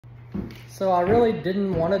So I really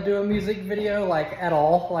didn't want to do a music video, like, at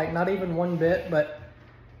all, like, not even one bit, but,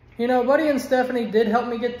 you know, Buddy and Stephanie did help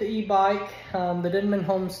me get the e-bike, the Denman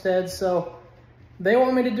Homestead, so they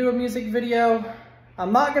want me to do a music video.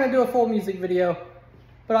 I'm not going to do a full music video,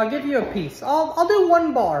 but I'll give you a piece. I'll do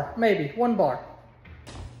one bar, maybe, one bar.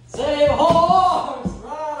 Say horse,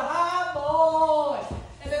 ride a high boy.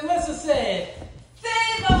 And then Lissa said,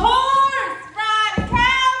 Save a horse, ride a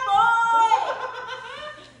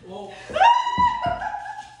cowboy.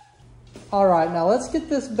 All right, now let's get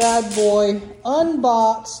this bad boy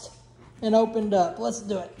unboxed and opened up. Let's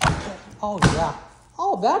do it. Oh yeah.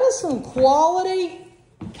 Oh, that is some quality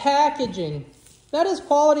packaging. That is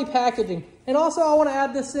quality packaging. And also I want to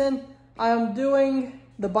add this in. I am doing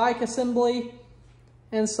the bike assembly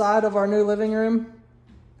inside of our new living room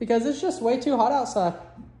because it's just way too hot outside.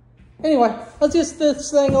 Anyway, let's get this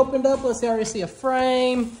thing opened up. Let's see, I already see a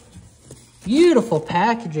frame. Beautiful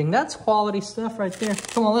packaging. That's quality stuff right there.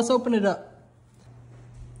 Come on, let's open it up.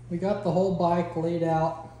 We got the whole bike laid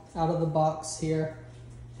out of the box here.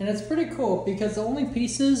 And it's pretty cool because the only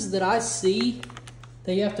pieces that I see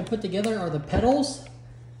that you have to put together are the pedals.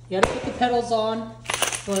 You gotta put the pedals on,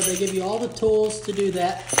 but they give you all the tools to do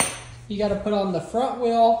that. You gotta put on the front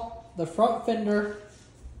wheel, the front fender,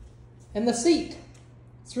 and the seat.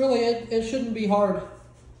 It's really, it shouldn't be hard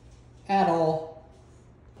at all.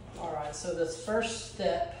 All right, so this first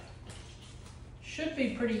step should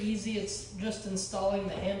be pretty easy. It's just installing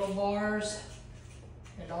the handlebars,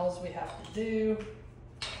 and all we have to do,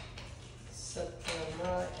 set them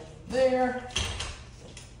right in there,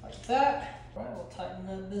 like that. All right, we'll tighten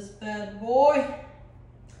up this bad boy.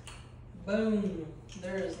 Boom,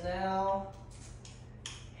 there is now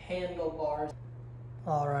handlebars.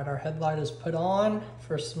 All right, our headlight is put on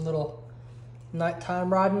for some little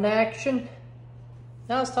nighttime riding action.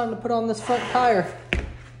 Now it's time to put on this front tire.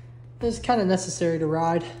 This is kind of necessary to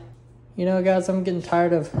ride. You know, guys, I'm getting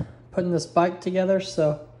tired of putting this bike together,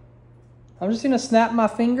 so I'm just gonna snap my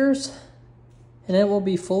fingers and it will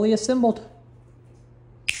be fully assembled.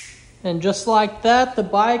 And just like that, the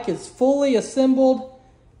bike is fully assembled,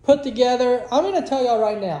 put together. I'm gonna tell y'all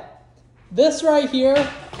right now, this right here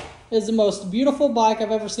is the most beautiful bike I've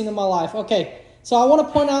ever seen in my life. Okay, so I wanna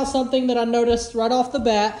point out something that I noticed right off the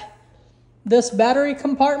bat. This battery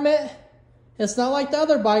compartment, it's not like the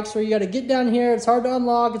other bikes where you gotta get down here, it's hard to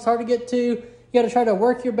unlock, it's hard to get to. You gotta try to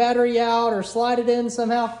work your battery out or slide it in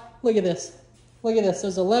somehow. Look at this, look at this.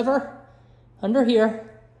 There's a lever under here.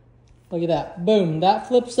 Look at that, boom, that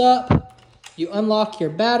flips up. You unlock your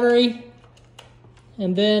battery,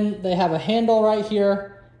 and then they have a handle right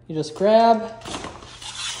here. You just grab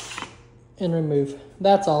and remove.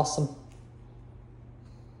 That's awesome.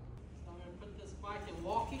 I'm gonna put this bike in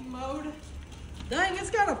walking mode. Dang, it's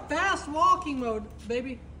got a fast walking mode,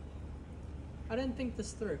 baby. I didn't think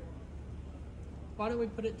this through. Why don't we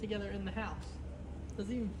put it together in the house?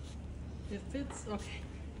 It fits, okay.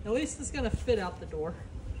 At least it's gonna fit out the door.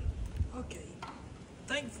 Okay,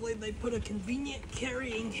 thankfully they put a convenient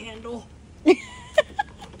carrying handle right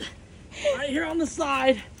here on the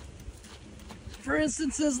side for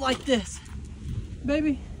instances like this.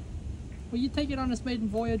 Baby, will you take it on this maiden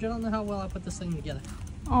voyage? I don't know how well I put this thing together.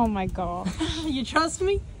 Oh my God. You trust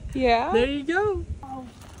me? Yeah. There you go. Oh.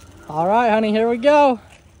 All right, honey, here we go.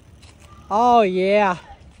 Oh yeah.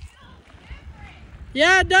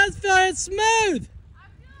 Yeah, it does feel it's smooth.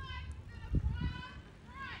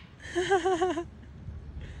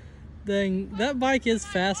 Dang, that bike is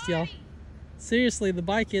fast, y'all. Seriously, the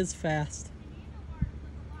bike is fast.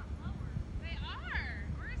 They are.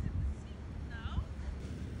 Where is it? No?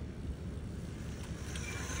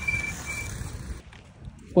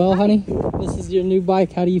 Well, honey, this is your new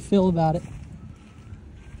bike. How do you feel about it?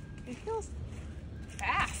 It feels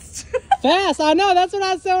fast. Fast, I know. That's what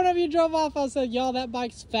I said whenever you drove off. I said, y'all, that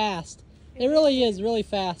bike's fast. It really is really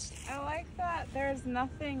fast. I like that there's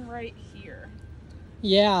nothing right here.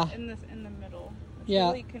 Yeah. In the middle. It's yeah.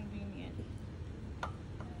 Really convenient.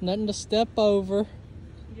 Nothing to step over.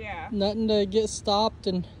 Yeah. Nothing to get stopped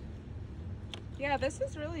and. Yeah, this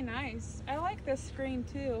is really nice. I like this screen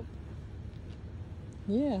too.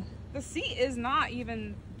 Yeah. The seat is not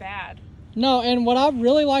even bad. No, and what I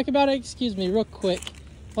really like about it, excuse me, real quick.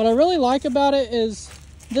 What I really like about it is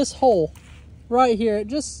this hole right here. It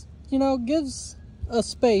just, you know, gives a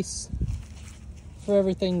space for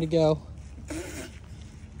everything to go.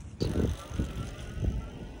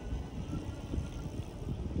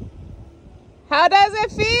 How does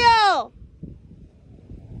it feel?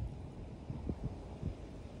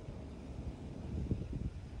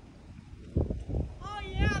 Oh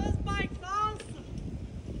yeah, this bike's awesome.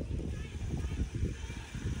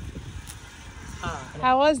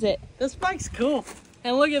 How was it? This bike's cool.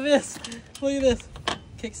 And look at this. Look at this.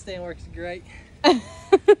 Kickstand works great.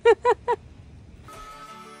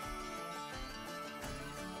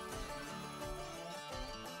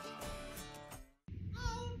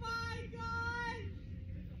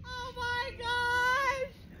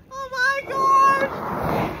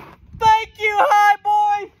 Thank you,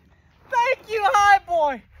 Hiboy. Thank you,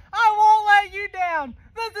 Hiboy. I won't let you down.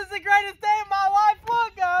 This is the greatest day of my life.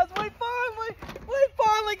 Look, guys, we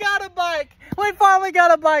finally got a bike. We finally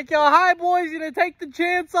got a bike, y'all. Hiboy's gonna take the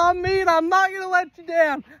chance on me, and I'm not gonna let you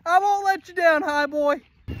down. I won't let you down, Hiboy.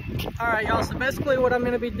 All right, y'all. So basically, what I'm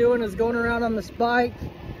gonna be doing is going around on this bike,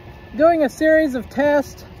 doing a series of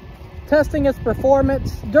tests, testing its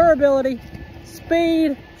performance, durability,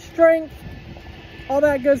 speed, strength, all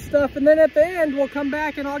that good stuff. And then at the end, we'll come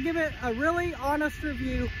back and I'll give it a really honest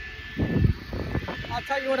review. I'll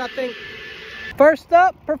tell you what I think. First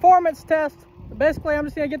up, performance test. Basically, I'm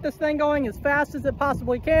just gonna get this thing going as fast as it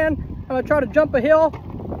possibly can. I'm gonna try to jump a hill,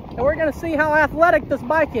 and we're gonna see how athletic this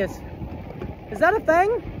bike is. Is that a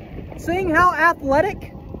thing? Seeing how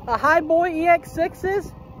athletic a Hiboy EX6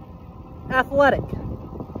 is? Athletic.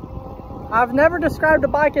 I've never described a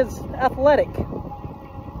bike as athletic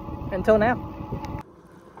until now.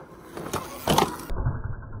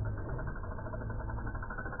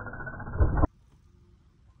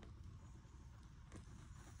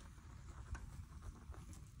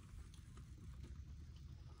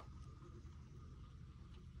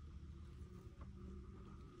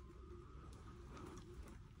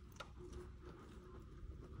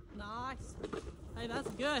 Nice. Hey, that's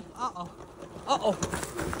good. Uh-oh. Uh-oh.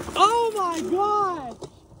 Oh my gosh!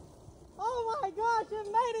 Oh my gosh, it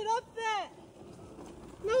made it up that!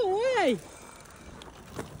 No way!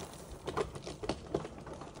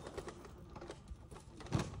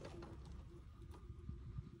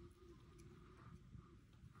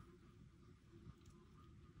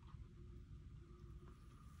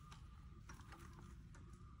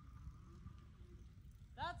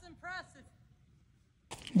 That's impressive.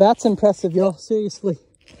 That's impressive, y'all. Seriously.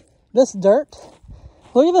 This dirt,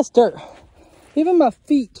 look at this dirt. Even my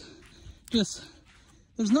feet just,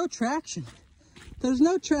 there's no traction. There's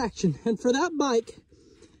no traction. And for that bike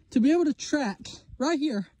to be able to track right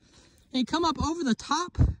here and come up over the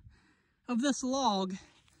top of this log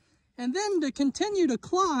and then to continue to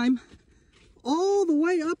climb all the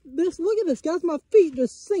way up this, look at this, guys. My feet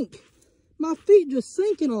just sink. My feet just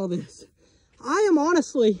sink in all this. I am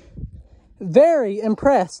honestly very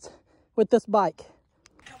impressed with this bike.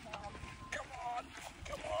 Come on, come on,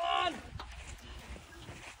 come on.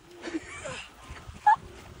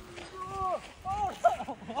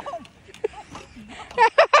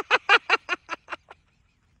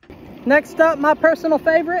 Next up, my personal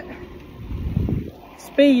favorite,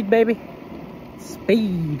 speed, baby.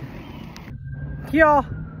 Speed. Y'all,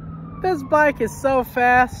 this bike is so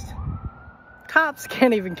fast, cops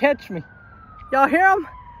can't even catch me. Y'all hear them?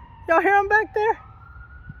 Y'all hear them back there?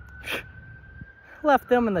 Left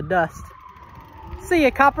them in the dust. See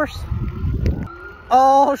ya, coppers.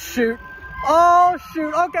 Oh, shoot. Oh,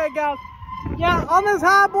 shoot. Okay, guys. Yeah, on this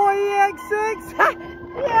Hiboy EX6.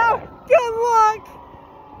 Yeah, good luck.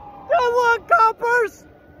 Good luck, coppers.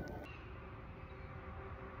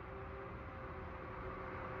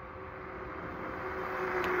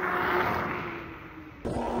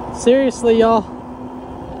 Seriously, y'all.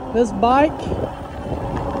 This bike,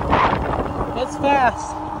 it's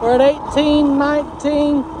fast. We're at 18,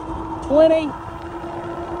 19, 20,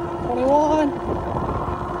 21.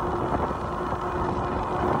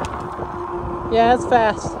 Yeah, it's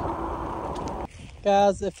fast.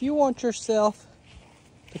 Guys, if you want yourself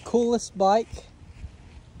the coolest bike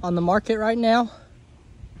on the market right now,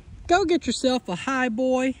 go get yourself a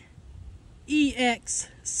Hiboy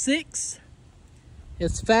EX6.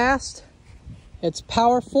 It's fast. It's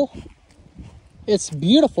powerful. It's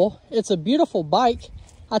beautiful. It's a beautiful bike.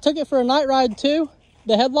 I took it for a night ride too.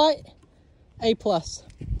 The headlight, A+.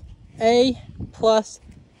 A+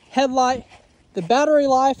 headlight. The battery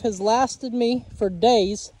life has lasted me for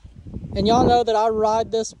days. And y'all know that I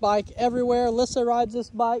ride this bike everywhere. Alyssa rides this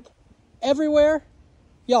bike everywhere.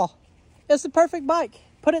 Y'all, it's the perfect bike.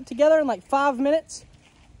 Put it together in like 5 minutes.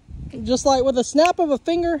 Just like with a snap of a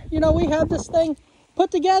finger, you know, we have this thing put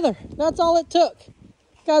together. That's all it took.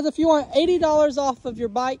 Guys, if you want $80 off of your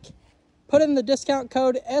bike, put in the discount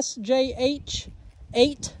code SJH80.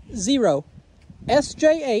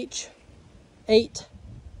 SJH80.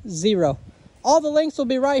 All the links will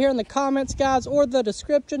be right here in the comments, guys, or the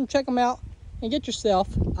description. Check them out and get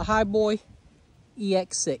yourself a Hiboy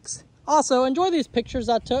EX6. Also, enjoy these pictures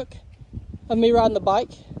I took of me riding the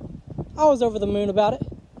bike. I was over the moon about it.